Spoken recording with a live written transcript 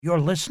You're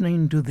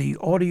listening to the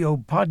audio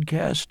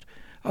podcast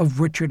of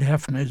Richard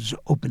Hefner's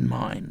Open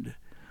Mind.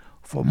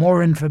 For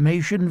more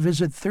information,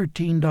 visit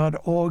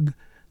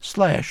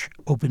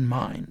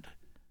 13.org/openmind.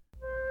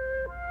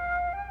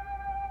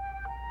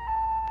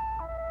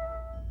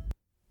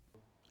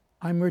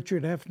 I'm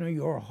Richard Hefner,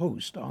 your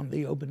host on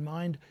The Open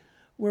Mind,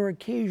 where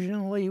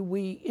occasionally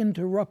we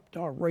interrupt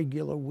our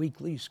regular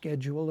weekly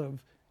schedule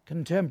of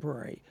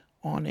contemporary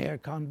on-air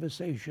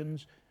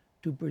conversations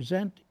to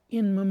present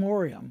in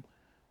memoriam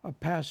a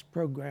past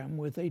program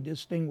with a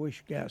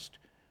distinguished guest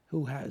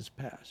who has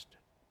passed.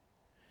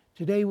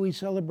 Today we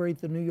celebrate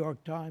the New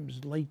York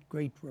Times late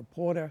great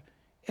reporter,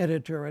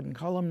 editor, and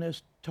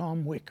columnist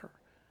Tom Wicker,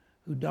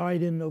 who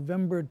died in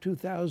November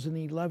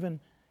 2011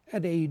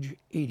 at age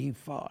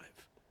 85.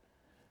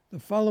 The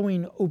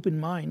following open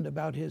mind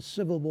about his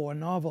Civil War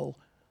novel,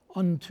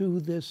 Unto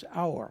This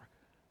Hour,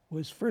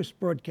 was first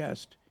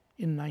broadcast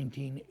in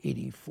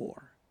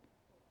 1984.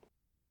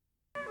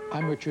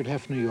 I'm Richard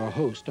Hefner, your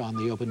host on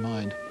The Open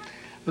Mind.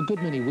 A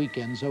good many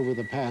weekends over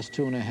the past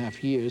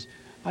 2.5 years,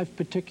 I've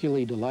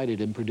particularly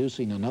delighted in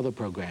producing another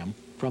program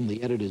from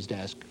the editor's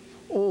desk,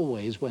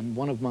 always when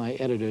one of my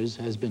editors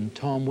has been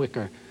Tom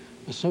Wicker,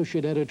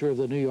 associate editor of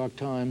the New York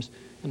Times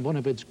and one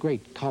of its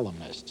great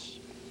columnists.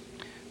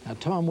 Now,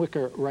 Tom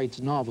Wicker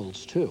writes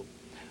novels, too.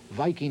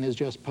 Viking has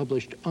just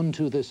published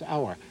Unto This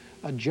Hour,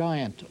 a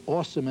giant,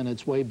 awesome in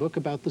its way book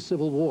about the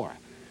Civil War,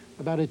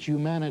 about its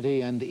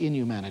humanity and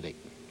inhumanity,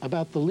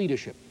 about the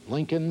leadership,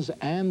 Lincoln's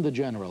and the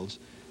generals,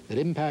 that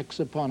impacts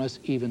upon us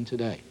even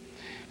today.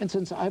 And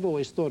since I've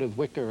always thought of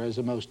Wicker as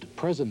a most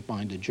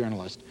present-minded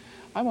journalist,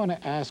 I want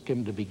to ask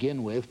him to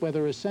begin with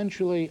whether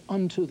essentially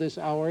Unto This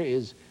Hour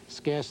is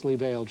scarcely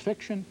veiled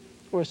fiction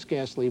or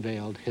scarcely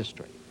veiled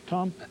history.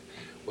 Tom?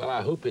 Well,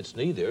 I hope it's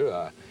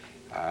neither.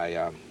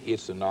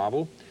 It's a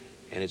novel,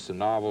 and it's a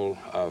novel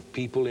of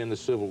people in the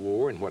Civil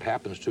War and what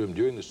happens to them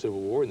during the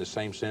Civil War, in the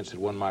same sense that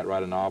one might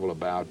write a novel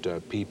about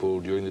people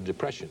during the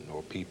Depression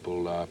or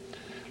people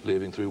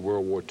living through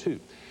World War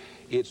II.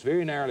 It's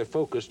very narrowly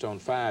focused on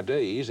 5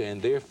 days,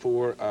 and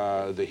therefore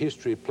the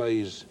history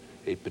plays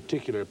a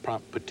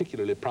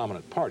particularly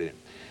prominent part in it.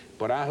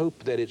 But I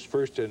hope that it's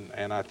first,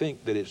 and I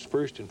think that it's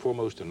first and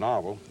foremost a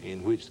novel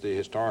in which the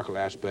historical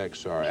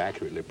aspects are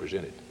accurately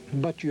presented.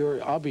 But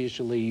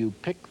you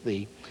pick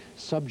the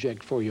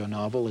subject for your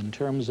novel in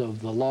terms of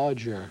the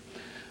larger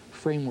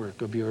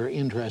framework of your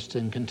interest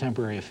in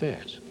contemporary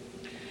affairs.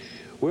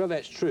 Well,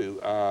 that's true.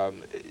 I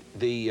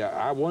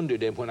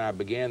wondered when I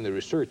began the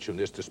research on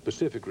this, the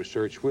specific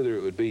research, whether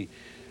it would be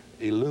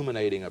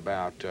illuminating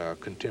about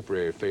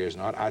contemporary affairs or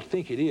not. I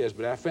think it is,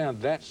 but I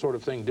found that sort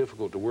of thing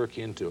difficult to work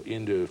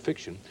into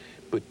fiction,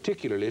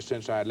 particularly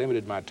since I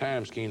limited my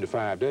time scheme to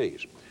 5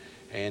 days.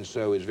 And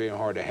so it's very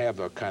hard to have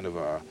a kind of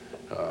a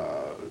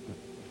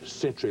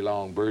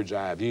century-long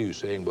bird's-eye view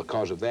saying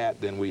because of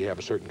that, then we have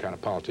a certain kind of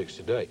politics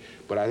today.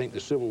 But I think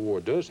the Civil War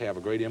does have a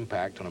great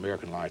impact on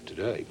American life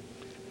today.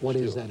 What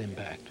is that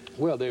impact?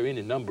 Well, there are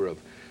any number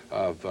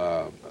of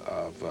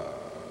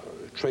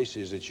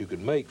traces that you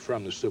could make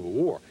from the Civil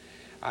War.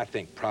 I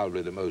think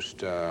probably the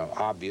most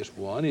obvious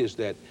one is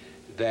that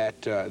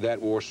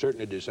war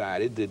certainly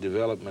decided the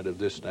development of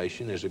this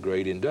nation as a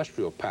great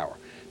industrial power.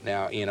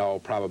 Now, in all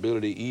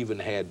probability, even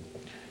had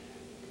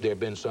there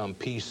been some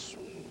peace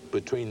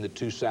between the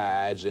two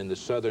sides and the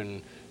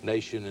southern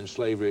nation and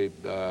slavery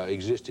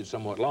existed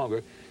somewhat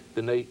longer,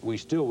 then we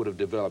still would have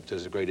developed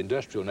as a great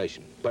industrial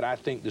nation. But I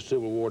think the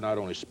Civil War not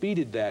only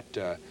speeded that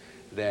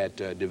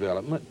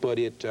development, but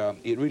it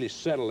really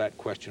settled that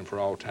question for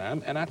all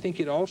time. And I think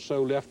it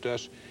also left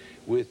us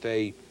with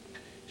a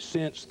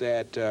sense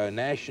that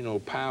national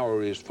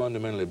power is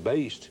fundamentally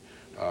based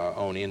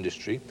on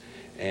industry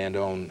and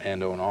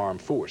on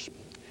armed force.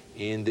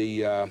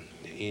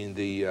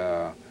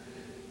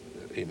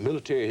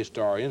 Military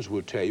historians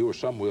will tell you, or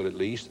some will at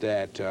least,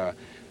 that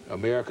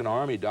American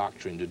Army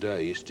doctrine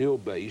today is still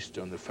based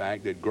on the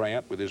fact that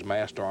Grant, with his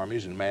massed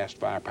armies and massed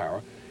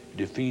firepower,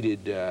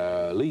 defeated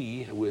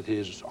Lee with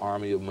his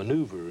army of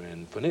maneuver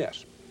and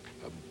finesse,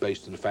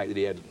 based on the fact that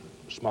he had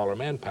smaller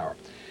manpower.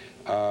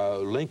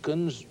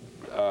 Lincoln's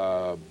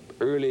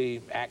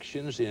early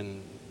actions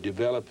in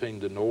developing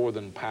the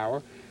Northern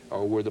power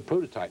were the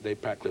prototype. They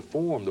practically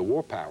formed the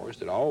war powers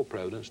that all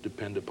presidents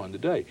depend upon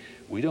today.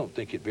 We don't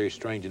think it very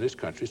strange in this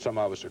country. Some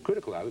of us are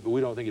critical of it, but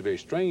we don't think it very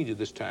strange at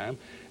this time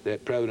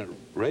that President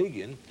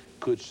Reagan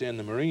could send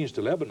the Marines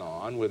to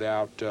Lebanon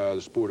without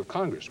the support of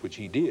Congress, which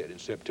he did in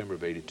September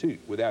of '82,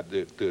 without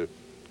the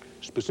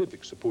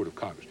specific support of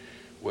Congress.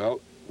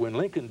 Well, when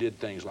Lincoln did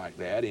things like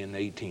that in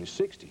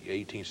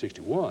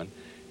 1861,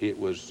 it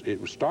was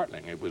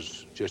startling. It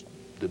was just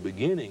the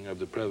beginning of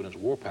the president's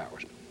war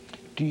powers.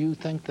 Do you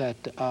think that,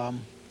 I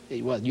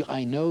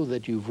know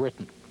that you've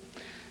written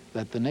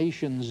that the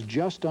nation's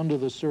just under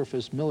the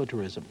surface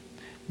militarism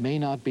may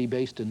not be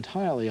based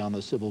entirely on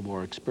the Civil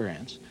War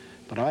experience,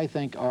 but I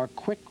think our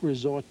quick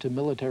resort to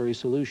military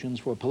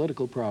solutions for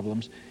political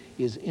problems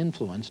is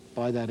influenced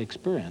by that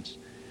experience.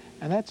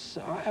 And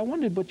I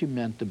wondered what you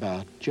meant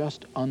about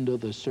just under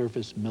the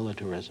surface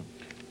militarism.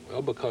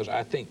 Well, because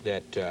I think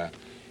that,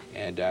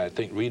 and I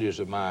think readers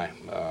of my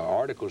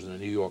articles in the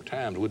New York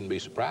Times wouldn't be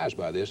surprised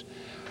by this,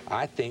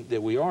 I think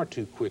that we are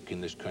too quick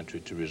in this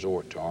country to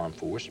resort to armed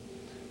force.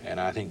 And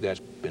I think that's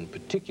been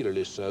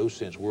particularly so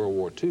since World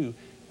War II,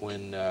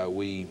 when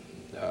we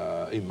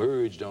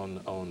emerged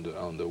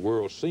on the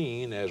world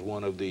scene as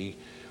one of the,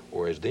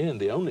 or as then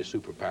the only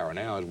superpower,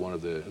 now as one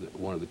of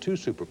the two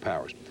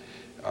superpowers.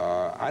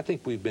 I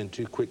think we've been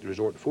too quick to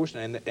resort to force,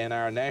 and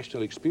our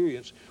national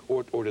experience,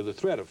 or to the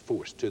threat of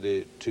force, to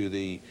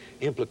the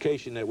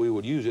implication that we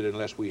would use it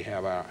unless we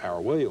have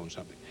our way on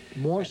something.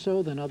 More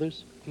so than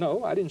others?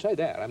 No, I didn't say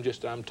that.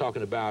 I'm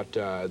talking about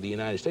the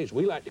United States.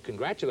 We like to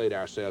congratulate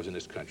ourselves in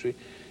this country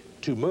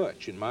too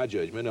much, in my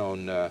judgment,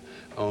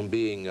 on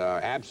being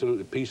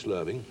absolutely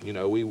peace-loving. You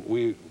know,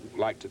 we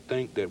like to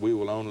think that we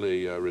will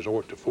only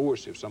resort to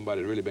force if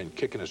somebody's really been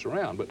kicking us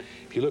around. But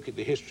if you look at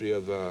the history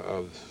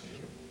of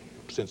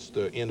since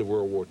the end of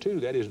World War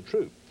II, that isn't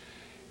true.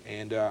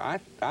 And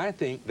I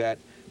think that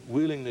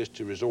willingness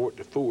to resort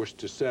to force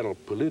to settle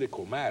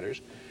political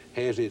matters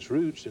has its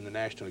roots in the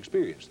national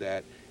experience,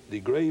 that the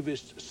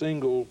gravest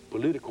single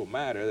political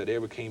matter that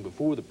ever came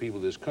before the people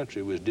of this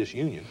country was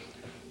disunion,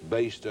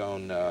 based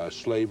on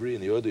slavery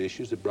and the other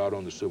issues that brought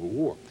on the Civil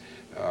War.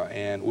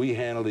 And we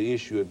handled the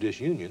issue of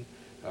disunion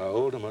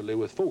ultimately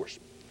with force.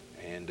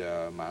 And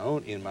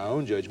in my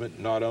own judgment,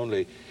 not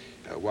only,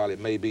 while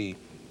it may be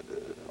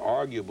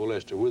arguable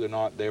as to whether or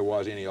not there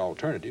was any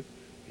alternative,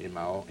 in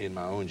my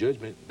own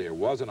judgment, there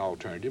was an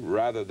alternative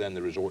rather than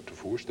the resort to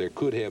force. There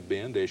could have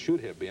been, there should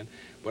have been,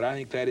 but I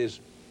think that is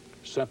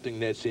something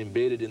that's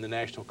embedded in the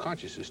national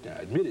consciousness now.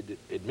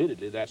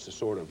 Admittedly, that's the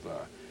sort of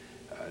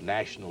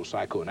national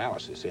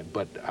psychoanalysis,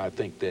 but I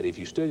think that if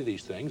you study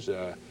these things,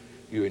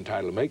 you're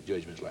entitled to make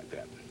judgments like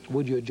that.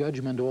 Would your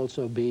judgment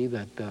also be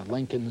that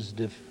Lincoln's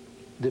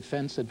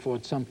defense at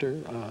Fort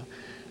Sumter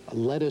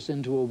led us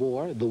into a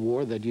war, the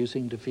war that you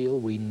seem to feel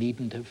we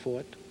needn't have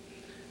fought?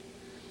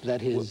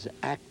 That his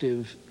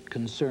active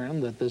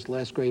concern that this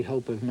last great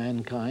hope of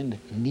mankind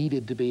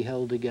needed to be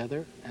held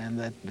together, and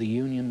that the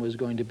Union was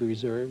going to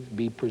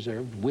be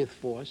preserved with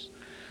force,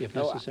 if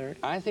necessary?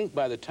 I think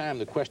by the time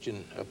the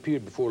question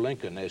appeared before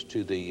Lincoln as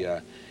to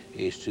the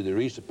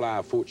resupply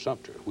of Fort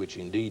Sumter, which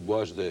indeed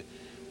was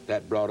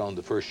that brought on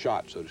the first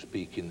shot, so to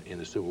speak, in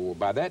the Civil War,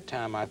 by that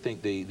time I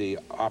think the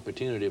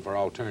opportunity for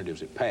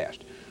alternatives had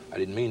passed. I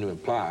didn't mean to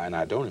imply, and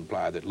I don't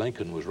imply, that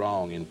Lincoln was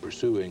wrong in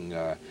pursuing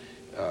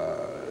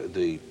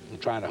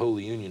trying to hold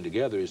the Union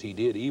together as he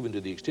did, even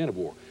to the extent of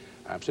war.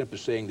 I'm simply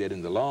saying that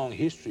in the long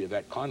history of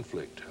that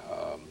conflict,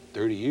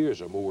 30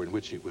 years or more, in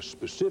which it was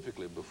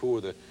specifically before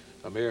the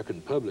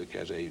American public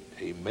as a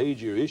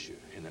major issue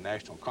in the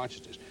national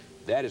consciousness,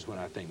 that is when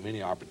I think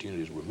many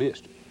opportunities were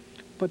missed.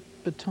 But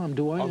Tom,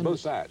 on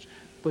both sides.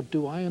 But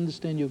do I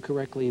understand you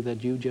correctly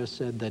that you just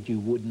said that you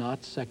would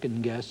not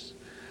second guess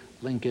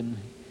Lincoln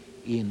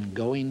in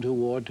going to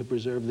war to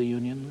preserve the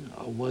Union?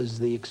 Was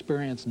the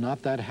experience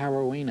not that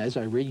harrowing? As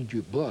I read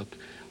your book,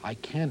 I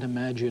can't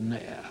imagine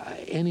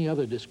any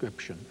other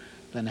description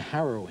than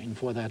harrowing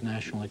for that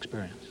national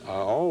experience.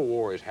 All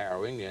war is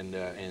harrowing,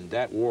 and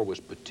that war was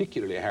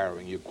particularly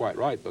harrowing. You're quite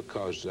right,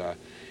 because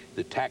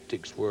the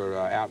tactics were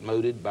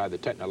outmoded by the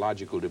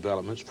technological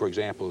developments. For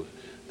example,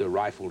 the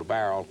rifled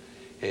barrel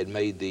had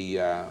made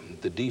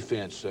the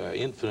defense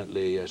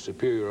infinitely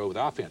superior over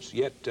the offense.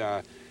 Yet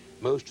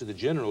most of the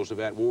generals of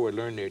that war had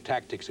learned their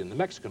tactics in the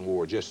Mexican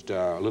War just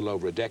a little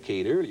over a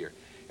decade earlier,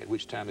 at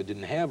which time they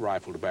didn't have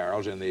rifled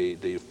barrels, and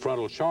the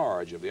frontal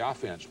charge of the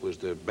offense was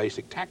the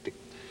basic tactic.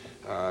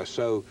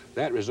 So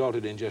that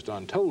resulted in just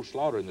untold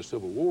slaughter in the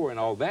Civil War, and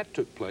all that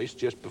took place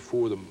just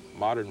before the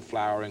modern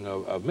flowering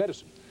of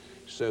medicine,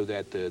 so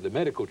that the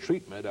medical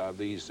treatment of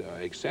these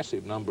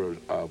excessive number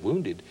of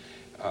wounded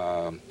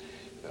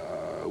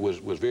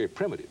was very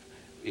primitive.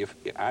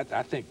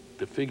 I think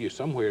the figure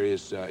somewhere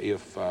is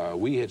if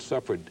we had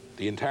suffered,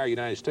 the entire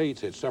United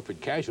States had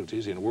suffered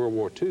casualties in World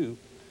War II,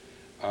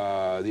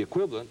 the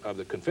equivalent of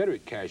the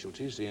Confederate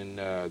casualties in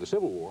the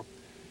Civil War,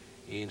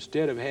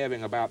 instead of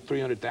having about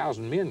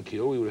 300,000 men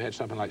killed, we would have had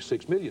something like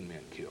 6 million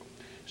men killed.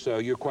 So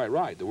you're quite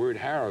right. The word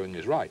harrowing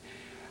is right.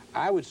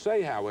 I would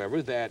say,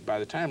 however, that by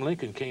the time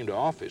Lincoln came to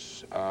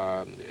office,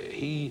 and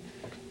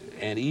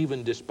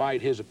even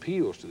despite his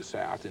appeals to the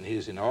South in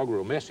his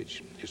inaugural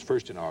message, his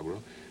first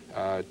inaugural,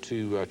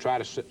 to try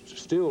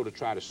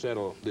to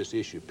settle this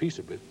issue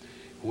peaceably,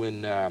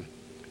 when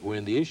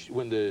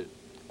the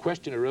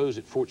question arose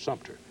at Fort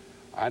Sumter,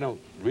 I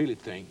don't really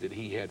think that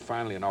he had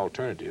finally an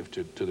alternative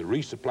to the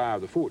resupply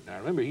of the fort. Now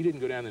remember, he didn't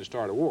go down there and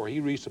start a war.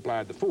 He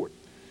resupplied the fort.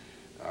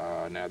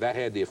 Now that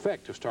had the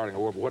effect of starting a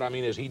war, but what I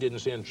mean is he didn't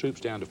send troops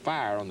down to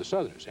fire on the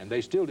Southerners, and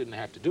they still didn't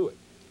have to do it.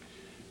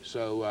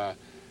 So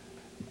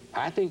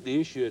I think the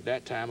issue at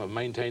that time of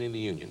maintaining the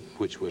Union,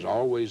 which was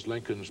always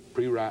Lincoln's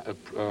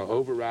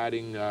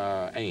overriding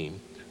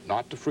aim,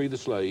 not to free the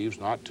slaves,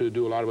 not to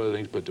do a lot of other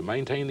things, but to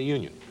maintain the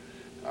Union.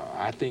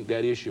 I think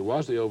that issue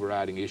was the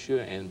overriding issue,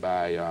 and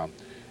by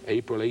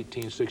April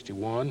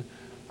 1861,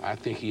 I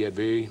think he had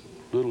very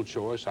little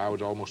choice, I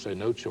would almost say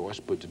no choice,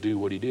 but to do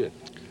what he did.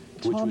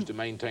 which Tom, was to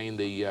maintain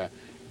the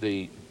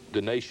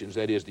nation's,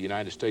 that is, the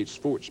United States,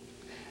 forts.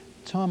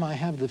 Tom, I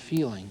have the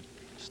feeling,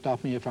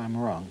 stop me if I'm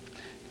wrong,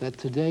 that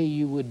today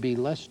you would be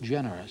less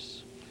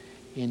generous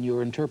in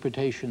your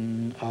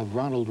interpretation of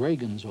Ronald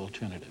Reagan's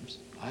alternatives.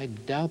 I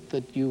doubt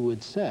that you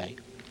would say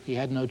he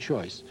had no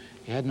choice,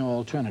 he had no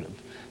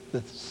alternative.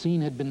 The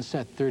scene had been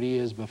set 30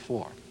 years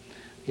before.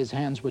 His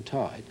hands were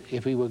tied.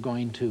 If he were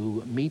going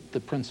to meet the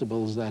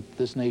principles that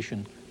this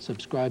nation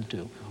subscribed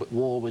to,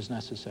 war was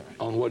necessary.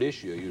 On what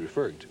issue are you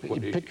referring to?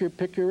 What issue?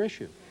 Pick your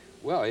issue.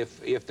 Well,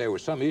 if there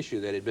was some issue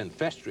that had been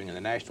festering in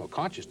the national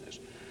consciousness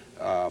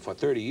for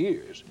 30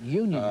 years,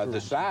 the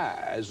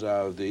size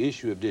of the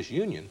issue of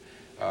disunion,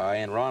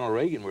 and Ronald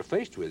Reagan were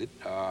faced with it,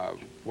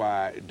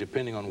 why,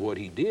 depending on what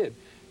he did,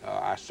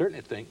 I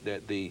certainly think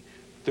that the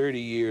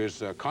 30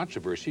 years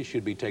controversy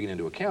should be taken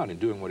into account in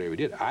doing whatever he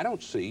did. I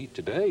don't see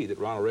today that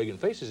Ronald Reagan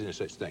faces any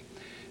such thing.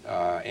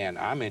 And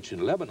I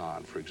mentioned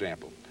Lebanon, for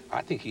example.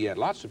 I think he had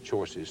lots of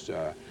choices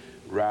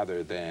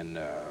rather than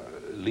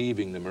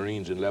leaving the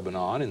Marines in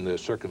Lebanon in the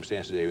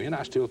circumstances they were in.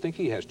 I still think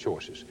he has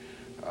choices.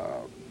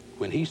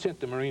 When he sent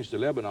the Marines to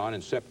Lebanon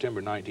in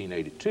September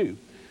 1982,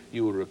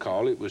 you will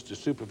recall it was to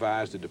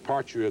supervise the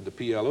departure of the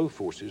PLO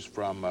forces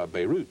from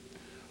Beirut.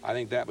 I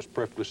think that was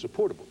perfectly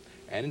supportable.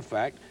 And in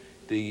fact,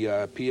 the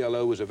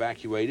PLO was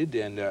evacuated,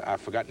 and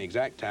I've forgotten the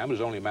exact time, it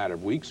was only a matter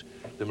of weeks.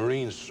 The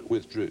Marines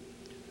withdrew.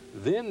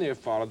 Then there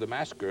followed the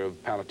massacre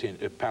of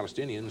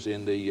Palestinians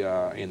in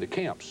the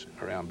camps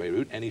around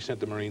Beirut, and he sent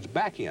the Marines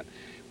back in.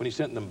 When he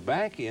sent them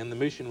back in, the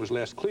mission was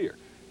less clear.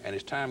 And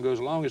as time goes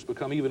along, it's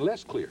become even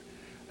less clear.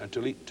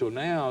 Until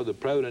now, the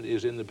president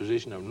is in the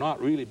position of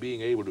not really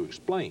being able to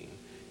explain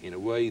in a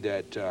way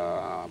that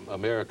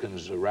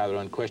Americans rather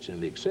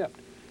unquestioningly accept.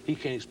 He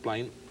can't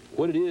explain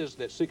what it is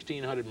that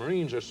 1,600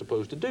 Marines are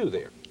supposed to do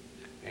there.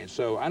 And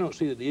so I don't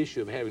see that the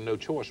issue of having no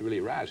choice really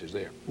arises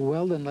there.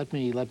 Well, then let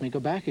me go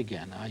back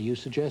again. Are you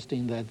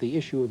suggesting that the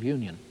issue of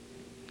union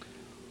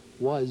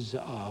was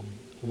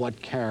what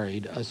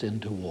carried us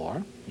into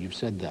war? You've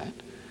said that.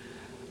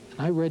 And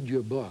I read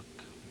your book.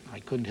 I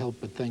couldn't help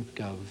but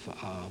think of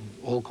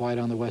All Quiet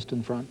on the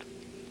Western Front.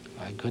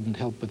 I couldn't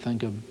help but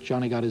think of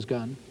Johnny Got His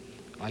Gun.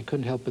 I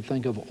couldn't help but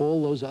think of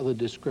all those other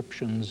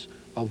descriptions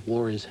of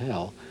war is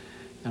hell.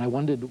 And I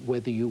wondered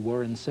whether you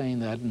were insane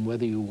that, and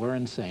whether you were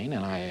insane,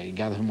 and I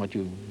gather from what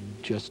you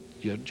just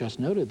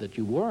noted that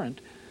you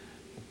weren't,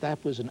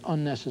 that was an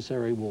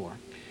unnecessary war.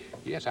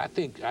 Yes, I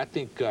think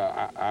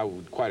I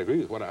would quite agree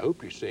with what I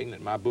hope you're saying,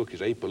 that my book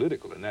is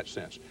apolitical in that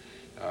sense.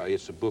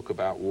 It's a book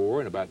about war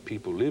and about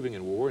people living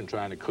in war and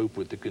trying to cope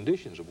with the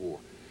conditions of war.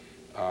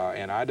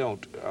 And I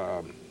don't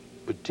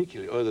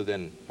particularly, other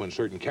than when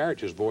certain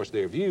characters voice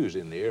their views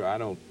in there, I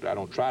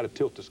don't try to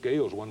tilt the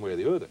scales one way or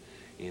the other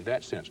in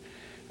that sense.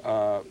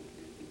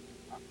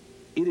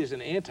 It is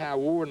an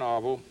anti-war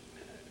novel,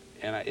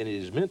 and it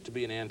is meant to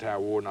be an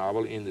anti-war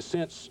novel in the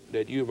sense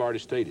that you've already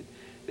stated,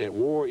 that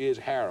war is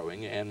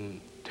harrowing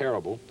and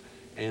terrible,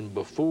 and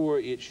before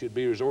it should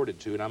be resorted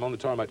to, and I'm only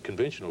talking about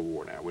conventional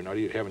war now,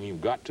 haven't even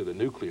got to the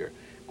nuclear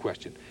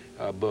question,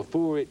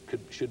 before it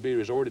should be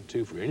resorted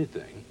to for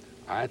anything,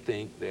 I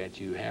think that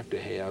you have to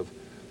have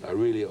a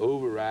really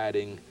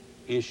overriding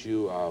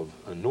issue of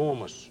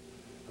enormous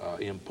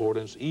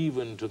importance,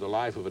 even to the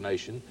life of a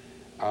nation,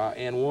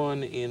 and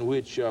one in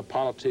which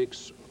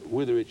politics,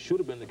 whether it should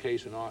have been the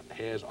case or not,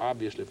 has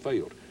obviously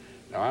failed.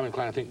 Now, I'm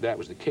inclined to think that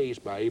was the case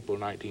by April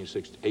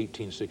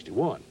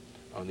 1861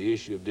 on the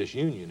issue of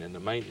disunion and the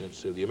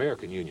maintenance of the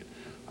American Union.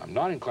 I'm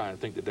not inclined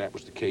to think that that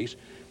was the case,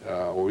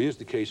 or is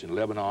the case in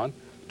Lebanon.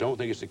 Don't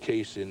think it's the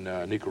case in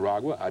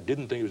Nicaragua. I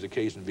didn't think it was the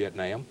case in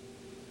Vietnam.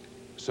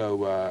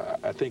 So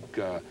I think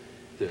the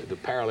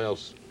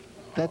parallels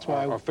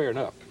are fair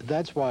enough.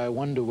 That's why I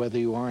wonder whether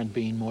you aren't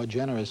being more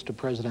generous to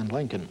President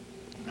Lincoln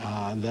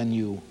than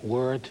you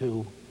were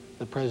to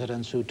the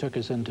presidents who took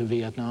us into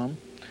Vietnam,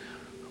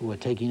 who are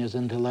taking us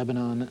into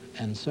Lebanon,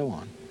 and so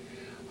on.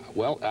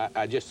 Well,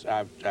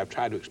 I've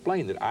tried to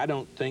explain that I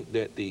don't think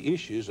that the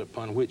issues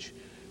upon which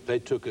they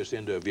took us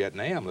into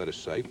Vietnam, let us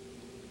say,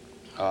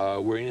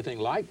 were anything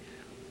like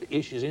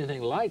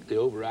the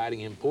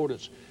overriding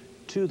importance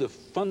to the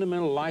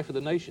fundamental life of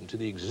the nation, to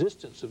the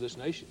existence of this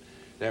nation,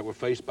 that were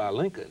faced by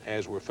Lincoln,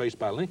 as were faced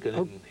by Lincoln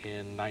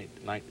in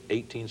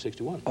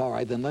 1861. All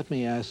right, then let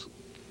me ask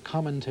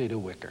Commentator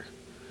Wicker,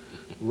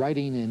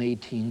 writing in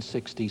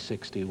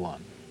 1860-61,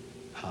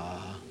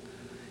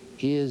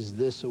 is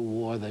this a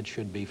war that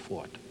should be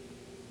fought?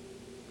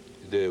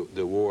 The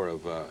war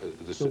of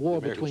the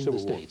war between the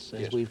states,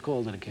 as we've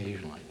called it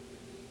occasionally.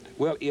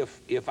 Well,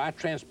 if I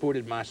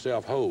transported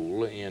myself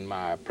whole in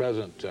my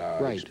present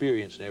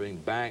experience and everything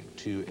back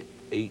to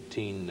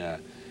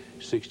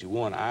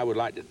 1861, I would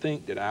like to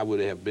think that I would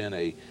have been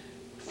a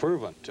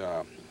fervent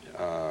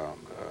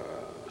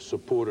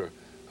supporter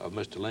of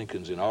Mr.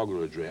 Lincoln's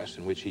inaugural address,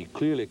 in which he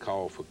clearly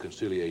called for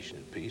conciliation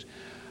and peace.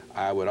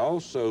 I would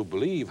also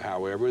believe,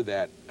 however,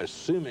 that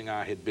assuming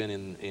I had been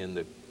in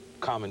the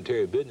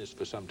commentary business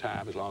for some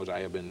time, as long as I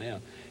have been now.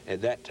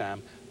 At that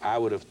time, I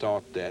would have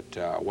thought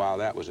that while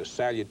that was a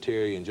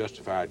salutary and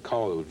justified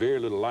call, there was very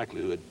little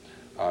likelihood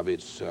of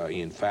its,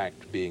 in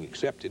fact, being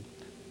accepted,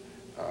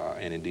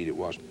 and indeed it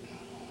wasn't.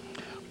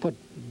 But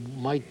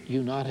might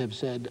you not have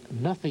said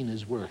nothing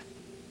is worth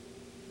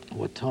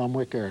what Tom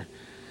Wicker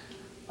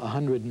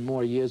 100 and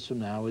more years from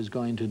now is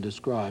going to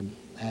describe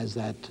as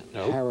that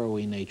Nope.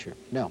 harrowing nature?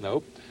 No.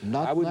 Nope.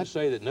 I wouldn't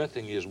say that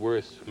nothing is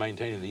worth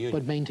maintaining the Union.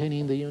 But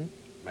maintaining the Union?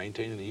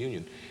 Maintaining the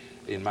Union,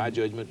 in my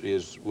judgment,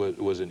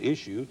 was an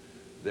issue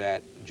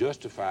that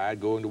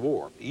justified going to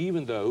war,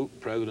 even though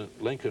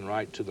President Lincoln,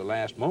 right to the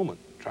last moment,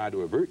 tried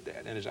to avert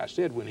that. And as I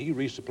said, when he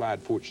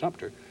resupplied Fort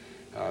Sumter,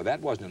 that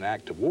wasn't an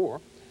act of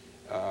war.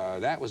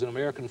 That was an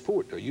American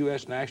fort, a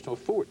U.S. national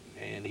fort,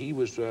 and he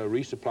was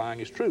resupplying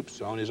his troops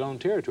on his own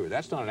territory.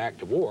 That's not an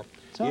act of war.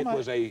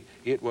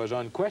 It was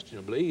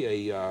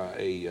unquestionably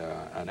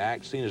an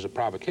act seen as a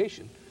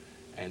provocation,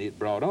 and it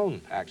brought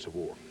on acts of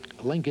war.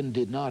 Lincoln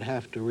did not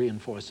have to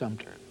reinforce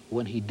Sumter.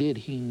 When he did,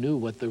 he knew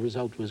what the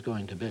result was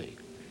going to be.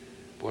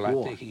 Well, I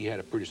think he had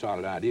a pretty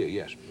solid idea,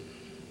 yes.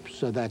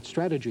 So that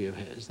strategy of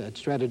his, that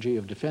strategy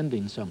of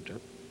defending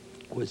Sumter,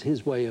 was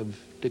his way of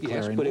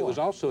declaring war. Yes, but it was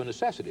also a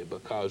necessity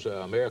because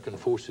American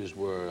forces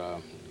were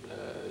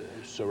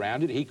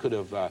surrounded. He could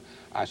have,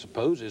 I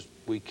suppose, as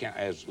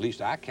at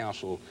least I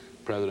counsel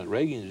President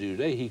Reagan to do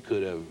today, he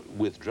could have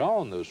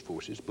withdrawn those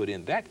forces. But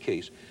in that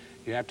case,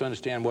 you have to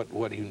understand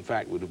what he in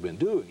fact would have been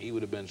doing. He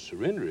would have been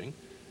surrendering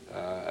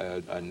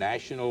a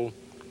national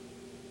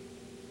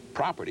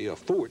property, a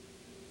fort,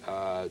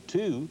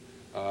 to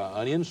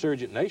an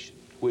insurgent nation,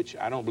 which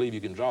I don't believe you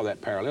can draw that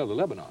parallel to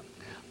Lebanon.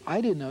 I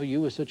didn't know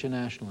you were such a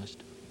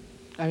nationalist.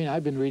 I mean,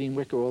 I've been reading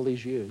Wicker all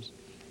these years.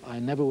 I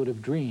never would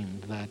have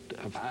dreamed that,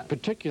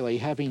 particularly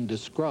having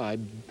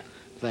described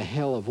the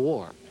hell of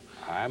war.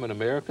 I'm an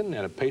American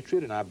and a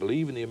patriot, and I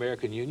believe in the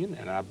American Union,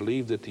 and I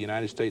believe that the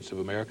United States of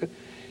America,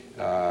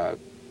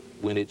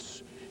 when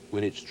it's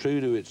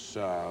true to its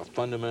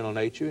fundamental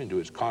nature and to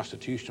its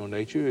constitutional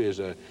nature, is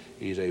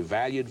a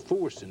valued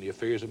force in the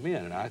affairs of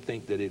men. And I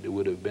think that it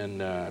would have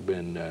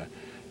been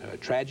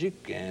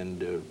tragic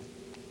and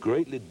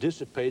greatly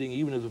dissipating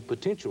even of the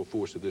potential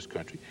force of this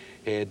country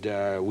had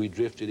we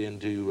drifted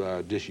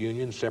into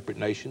disunion, separate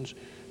nations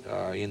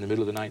in the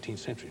middle of the 19th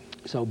century.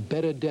 So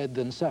better dead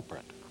than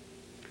separate.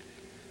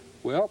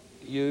 Well,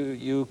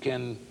 you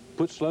can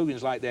put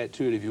slogans like that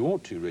to it if you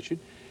want to, Richard.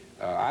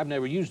 I've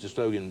never used the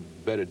slogan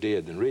 "better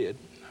dead than red."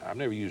 I've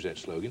never used that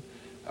slogan.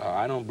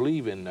 I don't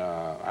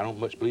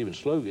much believe in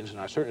slogans, and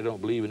I certainly don't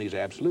believe in these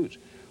absolutes.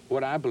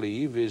 What I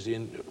believe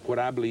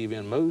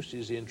in most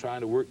is in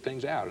trying to work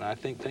things out, and I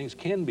think things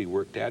can be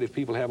worked out if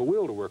people have a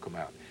will to work them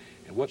out.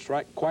 And what's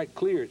quite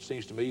clear, it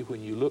seems to me,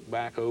 when you look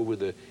back over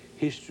the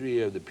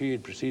history of the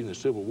period preceding the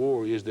Civil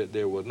War, is that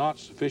there was not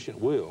sufficient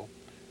will,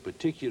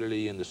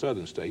 particularly in the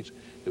southern states,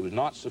 there was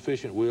not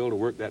sufficient will to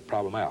work that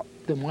problem out.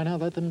 Then why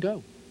not let them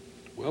go?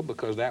 Well,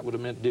 because that would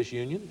have meant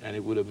disunion, and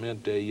it would have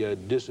meant a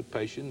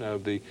dissipation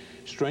of the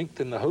strength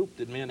and the hope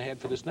that men had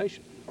for this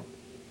nation.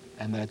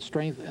 And that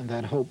strength and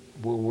that hope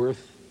were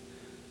worth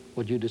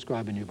what you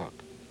describe in your book?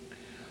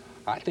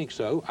 I think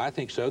so. I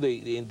think so.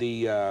 In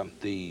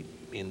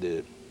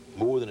the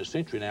more than a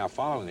century now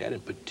following that,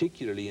 and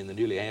particularly in the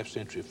nearly half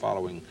century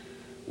following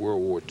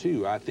World War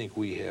II, I think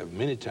we have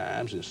many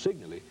times and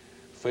signally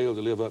failed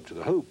to live up to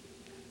the hope.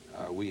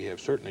 We have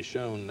certainly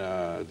shown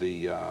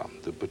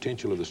the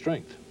potential of the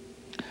strength.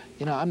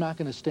 You know, I'm not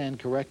going to stand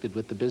corrected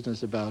with the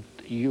business about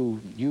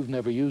you've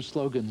never used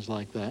slogans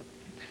like that.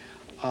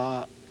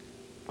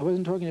 I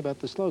wasn't talking about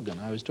the slogan.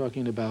 I was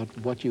talking about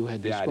what you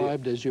had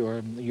described as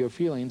your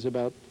feelings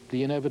about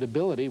the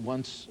inevitability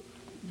once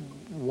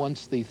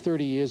the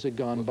 30 years had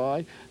gone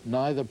by,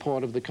 neither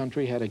part of the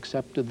country had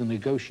accepted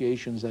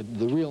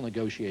the real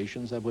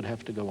negotiations that would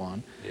have to go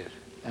on. Yes.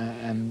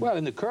 Well,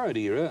 in the current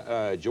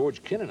era,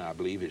 George Kennan, I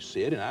believe, has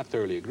said, and I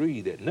thoroughly agree,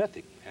 that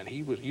nothing, and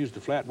he used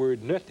the flat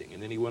word nothing,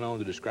 and then he went on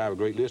to describe a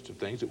great list of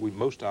things that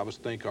most of us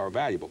think are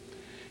valuable.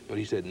 But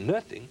he said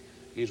nothing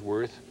is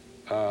worth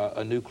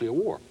a nuclear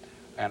war.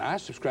 And I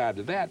subscribe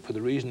to that for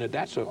the reason that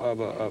that's of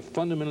a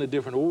fundamentally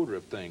different order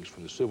of things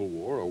from the Civil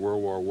War or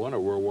World War I or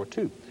World War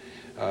II.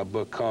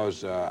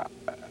 Because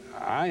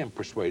I am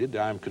persuaded,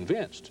 I'm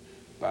convinced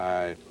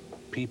by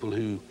people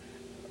who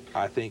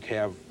I think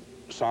have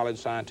solid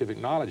scientific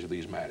knowledge of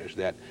these matters,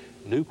 that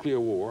nuclear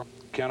war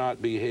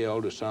cannot be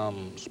held to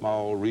some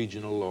small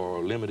regional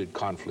or limited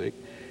conflict,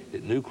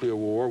 that nuclear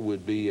war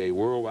would be a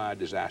worldwide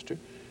disaster,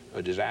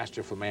 a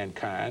disaster for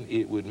mankind.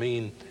 It would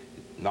mean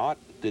not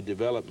the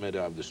development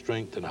of the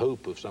strength and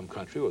hope of some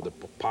country, or the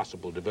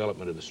possible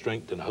development of the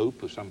strength and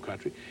hope of some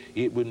country.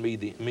 It would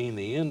mean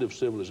the end of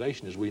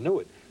civilization as we know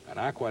it. And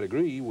I quite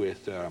agree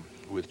with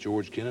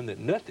George Kennan that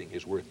nothing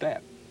is worth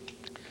that.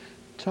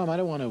 Tom, I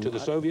don't want to... To the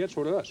Soviets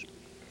or to us?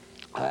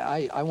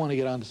 I want to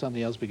get on to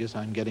something else because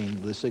I'm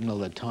getting the signal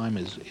that time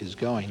is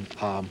going.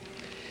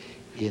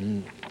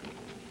 In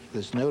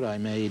this note I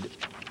made,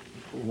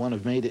 one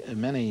of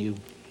many,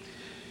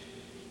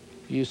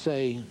 you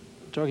say,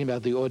 talking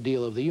about the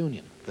ordeal of the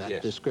Union, That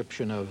Yes.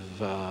 description of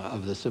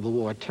the Civil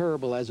War,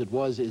 terrible as it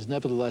was, is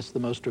nevertheless the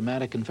most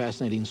dramatic and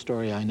fascinating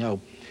story I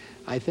know.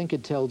 I think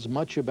it tells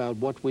much about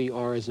what we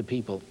are as a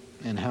people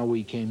and how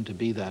we came to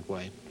be that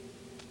way.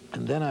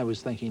 And then I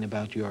was thinking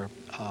about your,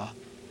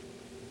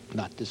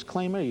 not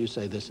disclaimer, you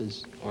say this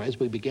is, or as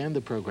we began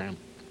the program,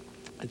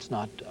 it's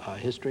not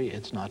history,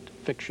 it's not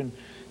fiction,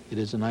 it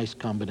is a nice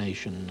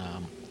combination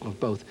of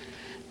both.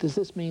 Does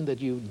this mean that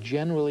you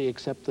generally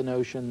accept the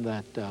notion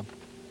that,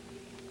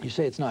 you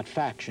say it's not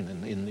faction,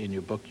 in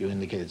your book you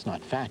indicate it's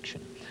not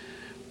faction.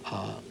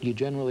 You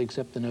generally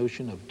accept the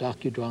notion of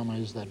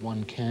docudramas that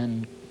one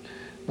can,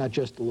 not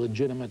just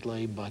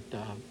legitimately, but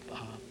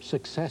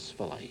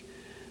successfully,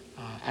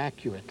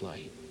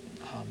 accurately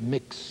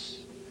mix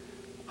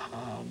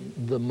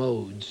the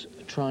modes,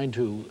 trying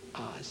to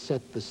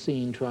set the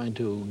scene, trying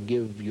to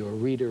give your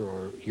reader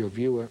or your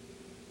viewer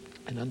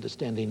an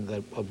understanding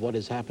of what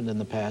has happened in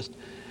the past,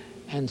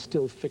 and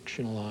still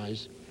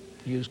fictionalize,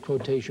 use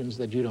quotations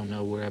that you don't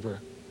know wherever.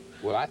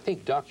 Well, I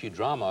think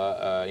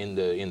docudrama in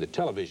the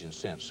television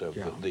sense of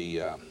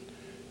the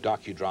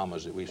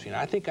docudramas that we've seen,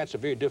 I think that's a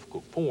very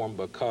difficult form,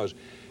 because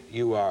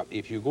you are,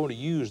 if you're going to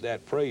use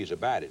that phrase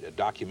about it, a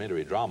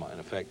documentary drama in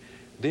effect,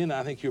 then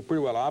I think you're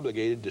pretty well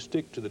obligated to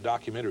stick to the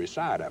documentary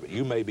side of it.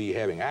 You may be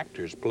having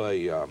actors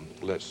play,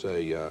 let's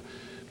say,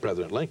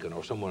 President Lincoln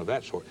or someone of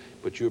that sort,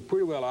 but you're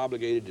pretty well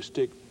obligated to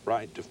stick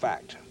right to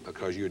fact,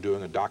 because you're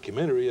doing a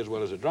documentary as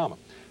well as a drama.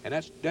 And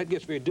that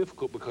gets very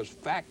difficult, because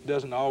fact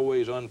doesn't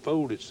always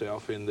unfold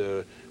itself in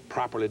the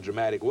properly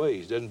dramatic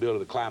ways. It doesn't build to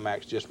the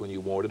climax just when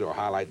you want it or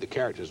highlight the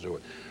characters or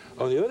it.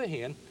 On the other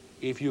hand,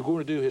 if you're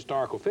going to do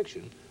historical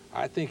fiction,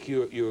 I think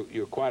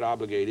you're quite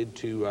obligated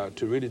to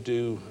really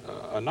do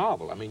a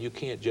novel. I mean, you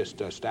can't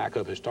just stack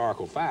up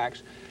historical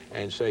facts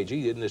and say,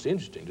 gee, isn't this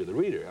interesting to the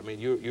reader? I mean,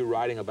 you're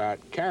writing about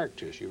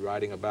characters. You're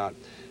writing about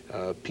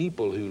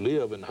people who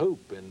live and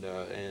hope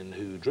and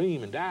who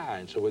dream and die,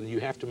 and so you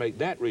have to make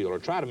that real, or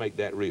try to make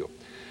that real.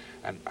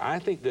 And I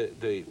think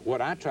that what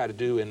I try to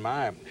do in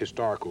my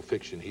historical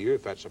fiction here,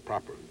 if that's a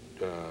proper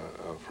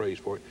phrase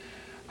for it,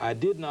 I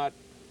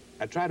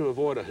try to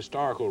avoid a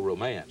historical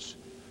romance.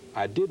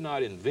 I did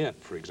not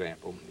invent, for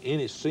example,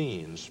 any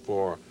scenes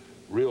for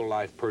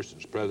real-life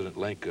persons, President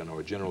Lincoln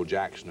or General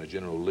Jackson or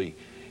General Lee.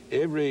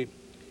 Every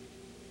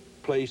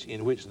place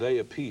in which they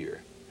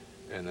appear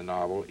in the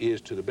novel is,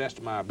 to the best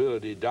of my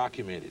ability,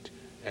 documented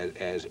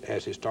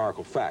as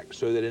historical fact,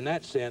 so that in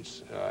that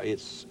sense,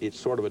 it's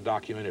sort of a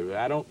documentary.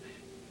 I don't,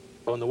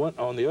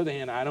 on the other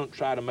hand, I don't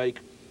try to make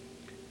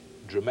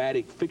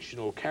dramatic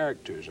fictional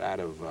characters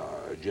out of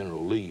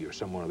General Lee or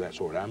someone of that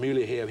sort. I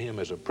merely have him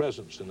as a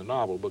presence in the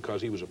novel,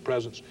 because he was a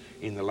presence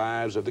in the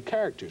lives of the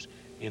characters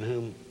to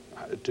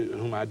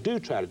whom I do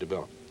try to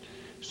develop.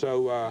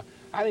 So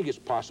I think it's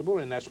possible,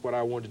 and that's what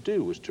I wanted to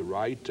do, was to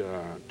write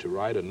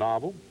a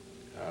novel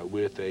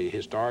with a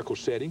historical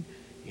setting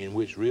in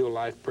which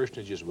real-life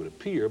personages would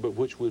appear, but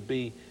which would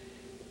be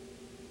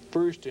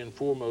first and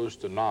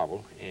foremost a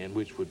novel, and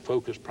which would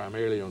focus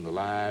primarily on the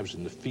lives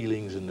and the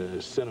feelings and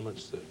the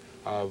sentiments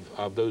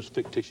of those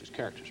fictitious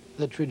characters.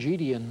 The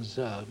tragedians,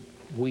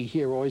 we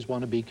here always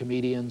want to be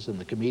comedians, and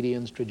the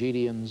comedians,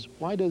 tragedians.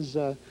 Why does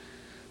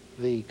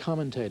the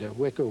commentator,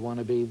 Wicker, want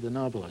to be the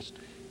novelist?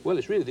 Well,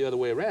 it's really the other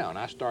way around.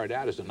 I started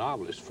out as a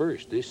novelist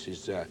first. This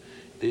is,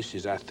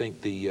 I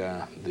think,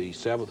 the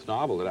seventh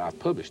novel that I've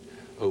published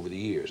over the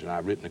years, and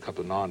I've written a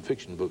couple of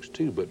nonfiction books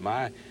too. But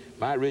my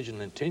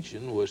original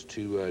intention was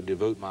to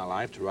devote my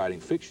life to writing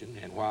fiction,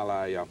 and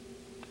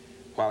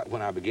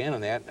when I began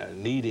on that,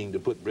 needing to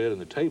put bread on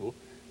the table,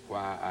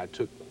 why I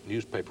took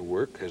newspaper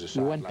work as a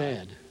sideline. You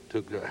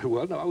went bad.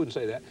 Well, no, I wouldn't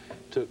say that.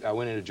 I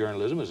went into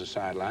journalism as a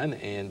sideline,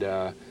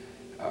 and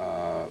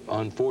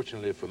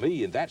unfortunately for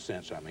me, in that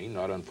sense, I mean,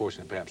 not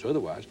unfortunately perhaps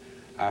otherwise,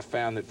 I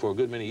found that for a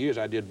good many years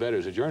I did better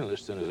as a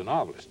journalist than as a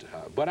novelist.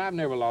 But I've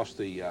never lost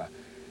the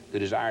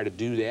desire to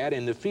do that,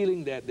 and the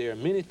feeling that there are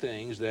many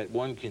things that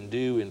one can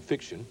do in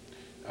fiction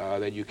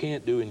that you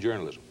can't do in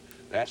journalism.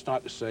 That's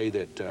not to say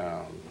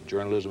that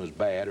journalism is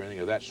bad or anything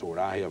of that sort.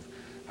 I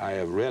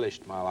have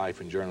relished my life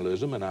in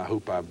journalism, and I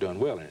hope I've done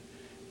well in it.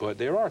 But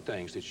there are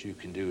things that you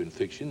can do in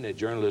fiction that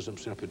journalism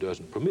simply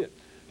doesn't permit,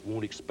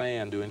 won't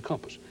expand to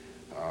encompass.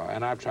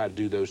 And I've tried to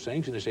do those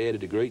things, and it's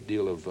added a great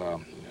deal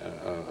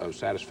of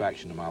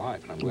satisfaction to my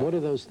life. And I'm glad. What are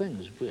those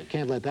things? We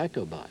can't let that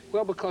go by.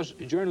 Well, because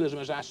journalism,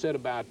 as I said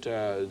about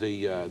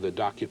the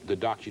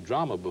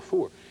docudrama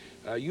before,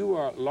 you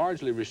are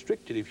largely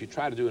restricted, if you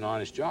try to do an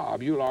honest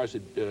job, you're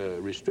largely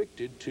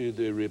restricted to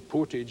the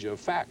reportage of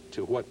fact,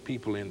 to what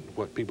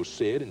people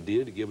said and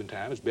did at a given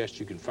time, as best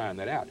you can find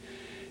that out.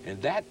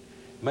 And that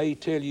may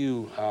tell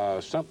you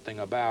something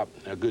about,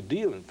 a good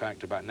deal, in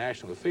fact, about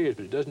national affairs,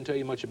 but it doesn't tell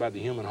you much about the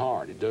human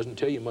heart. It doesn't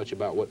tell you much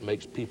about what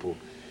makes people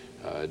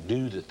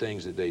do the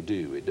things that they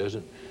do. It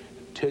doesn't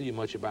tell you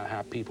much about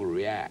how people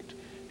react.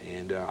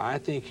 And I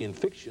think in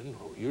fiction,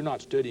 you're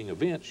not studying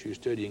events, you're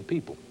studying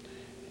people.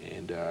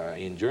 And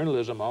in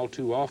journalism, all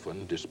too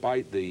often,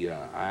 despite the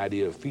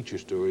idea of feature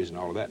stories and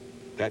all of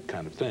that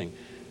kind of thing,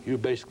 you're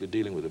basically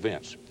dealing with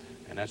events.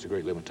 And that's a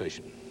great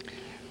limitation.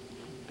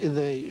 In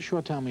the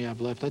short time we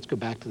have left, let's go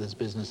back to this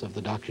business of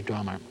the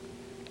docudrama.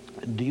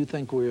 Do you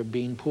think we're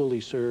being poorly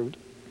served,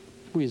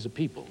 we as a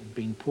people,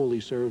 being poorly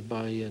served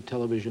by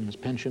television's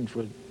penchant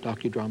for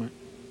docudrama?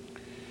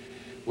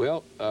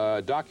 Well,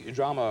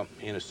 docudrama,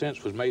 in a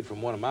sense, was made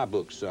from one of my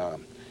books, a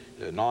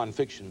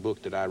nonfiction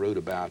book that I wrote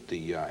about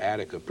the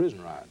Attica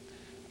prison riot.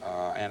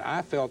 And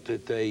I felt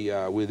that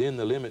they, within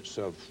the limits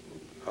of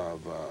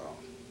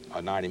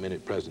a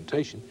 90-minute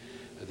presentation,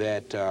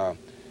 that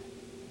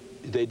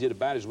they did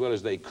about as well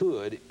as they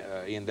could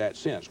in that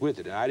sense with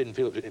it. And I didn't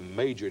feel it was a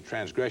major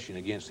transgression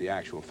against the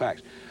actual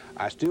facts.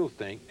 I still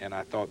think, and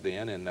I thought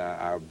then, and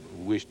I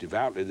wish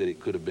devoutly that it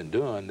could have been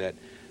done,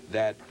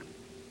 that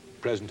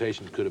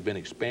presentation could have been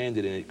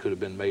expanded and it could have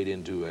been made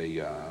into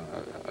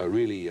a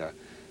really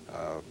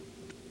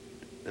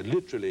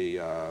literally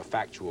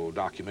factual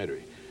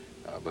documentary.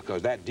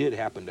 Because that did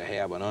happen to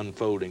have an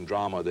unfolding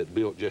drama that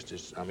built just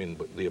as, I mean,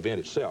 the event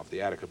itself,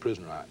 the Attica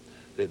prison riot,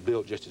 that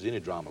built just as any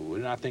drama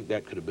would. And I think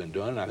that could have been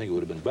done, and I think it would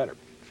have been better.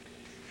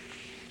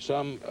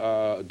 Some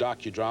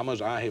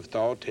docudramas I have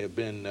thought have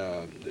been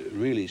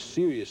really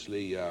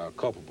seriously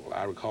culpable.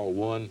 I recall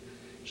one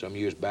some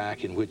years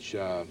back in which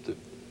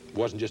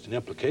wasn't just an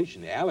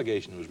implication. The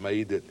allegation was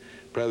made that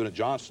President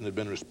Johnson had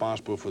been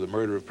responsible for the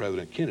murder of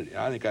President Kennedy.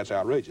 I think that's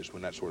outrageous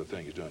when that sort of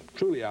thing is done.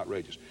 Truly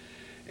outrageous.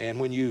 And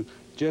when you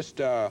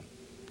just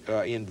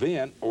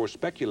invent or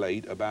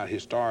speculate about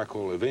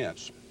historical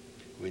events,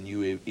 when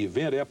you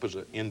invent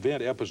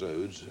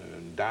episodes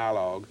and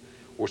dialogue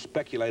or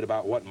speculate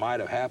about what might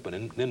have happened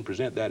and then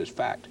present that as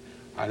fact,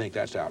 I think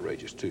that's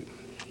outrageous too.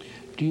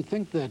 Do you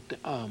think that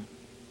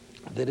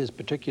that is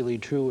particularly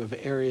true of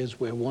areas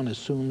where one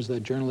assumes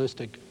that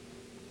journalistic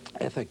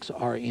ethics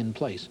are in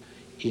place,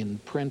 in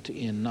print,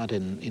 not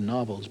in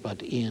novels,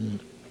 but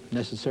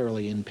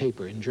necessarily in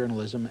paper, in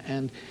journalism,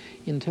 and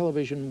in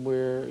television,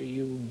 where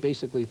you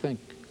basically think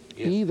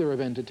either of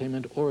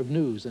entertainment or of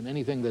news, and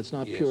anything that's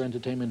not pure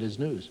entertainment is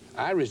news?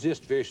 I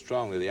resist very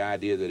strongly the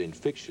idea that in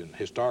fiction,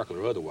 historical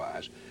or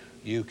otherwise,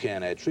 you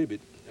can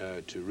attribute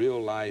to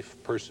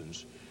real-life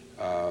persons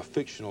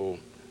fictional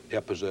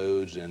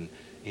episodes and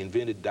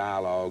invented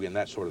dialogue and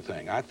that sort of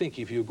thing. I think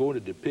if you're going to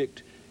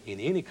depict in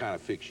any kind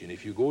of fiction,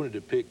 if you're going to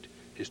depict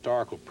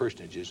historical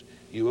personages,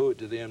 you owe it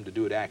to them to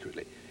do it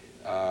accurately.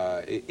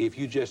 If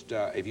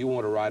you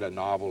want to write a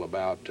novel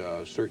about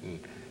a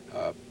certain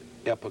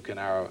epoch in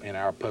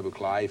our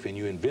public life, and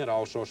you invent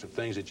all sorts of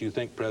things that you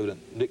think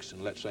President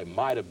Nixon, let's say,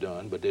 might have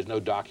done, but there's no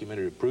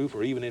documentary proof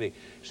or even any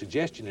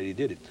suggestion that he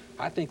did it,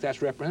 I think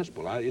that's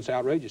reprehensible. It's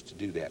outrageous to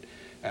do that.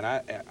 And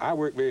I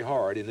work very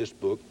hard in this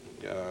book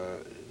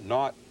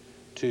not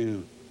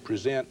to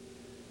present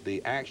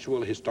the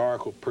actual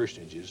historical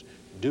personages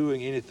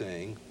doing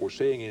anything or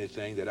saying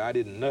anything that I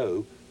didn't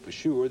know for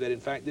sure that in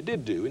fact they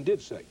did do and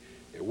did say.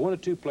 There are one or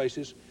two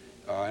places,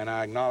 and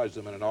I acknowledge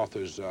them in an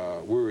author's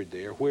word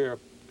there, where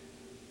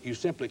you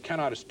simply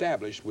cannot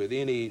establish with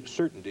any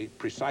certainty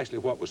precisely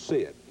what was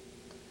said.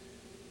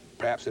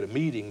 Perhaps at a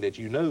meeting that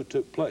you know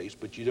took place,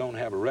 but you don't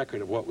have a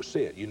record of what was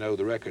said. You know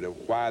the record of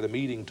why the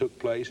meeting took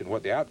place and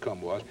what the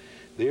outcome was.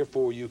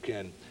 Therefore, you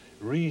can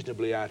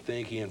reasonably, I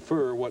think,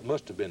 infer what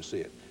must have been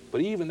said.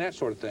 But even that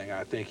sort of thing,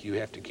 I think you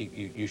have to keep,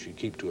 you should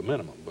keep to a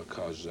minimum,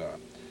 because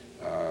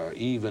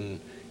even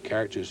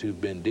characters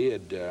who've been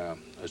dead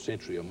a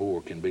century or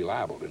more can be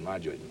libeled, in my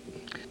judgment.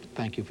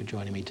 Thank you for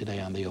joining me today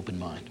on The Open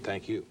Mind.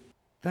 Thank you.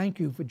 Thank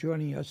you for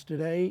joining us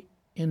today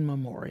in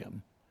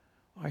memoriam.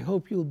 I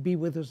hope you'll be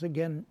with us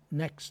again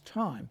next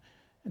time.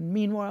 And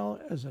meanwhile,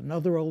 as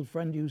another old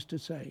friend used to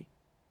say,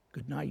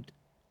 good night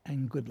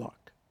and good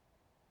luck.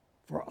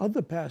 For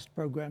other past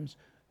programs,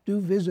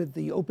 do visit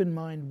the Open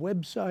Mind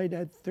website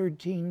at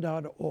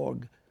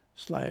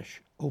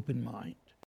 13.org/openmind.